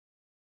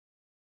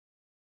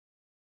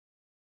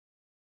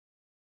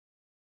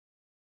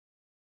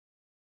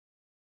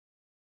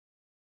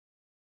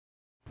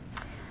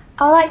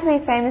I would like to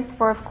be famous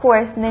for, of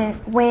course,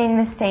 winning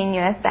Miss Teen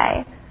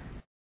USA.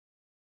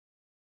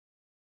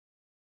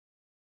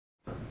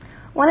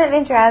 One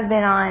adventure I've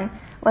been on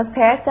was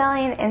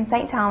parasailing in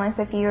St. Thomas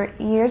a few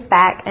years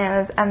back, and it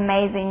was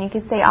amazing. You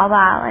could see all the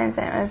islands,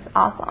 and it was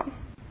awesome.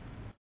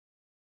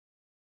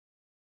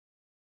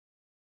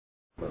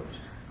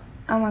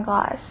 Oh my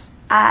gosh.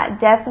 I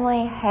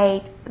definitely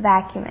hate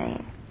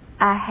vacuuming.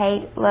 I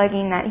hate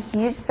lugging that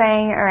huge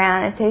thing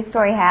around a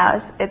 2-story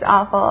house. It's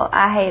awful.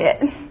 I hate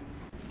it.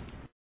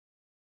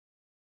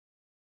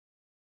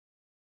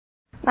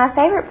 My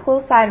favorite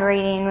poolside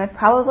reading would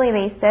probably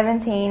be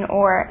 17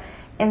 or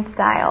In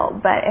Style,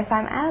 but if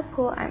I'm at a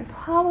pool, I'm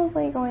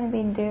probably going to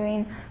be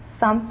doing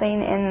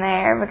something in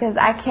there because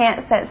I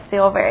can't sit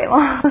still very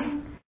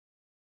long.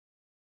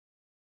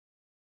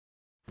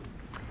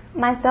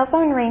 My cell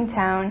phone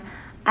ringtone,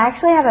 I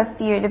actually have a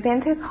few. It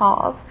depends who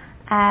calls.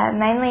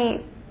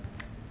 Mainly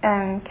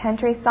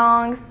country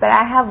songs, but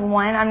I have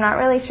one. I'm not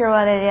really sure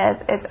what it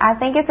is. I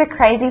think it's a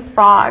crazy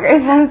frog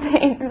or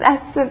something.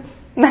 That's the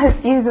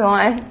most used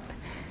one.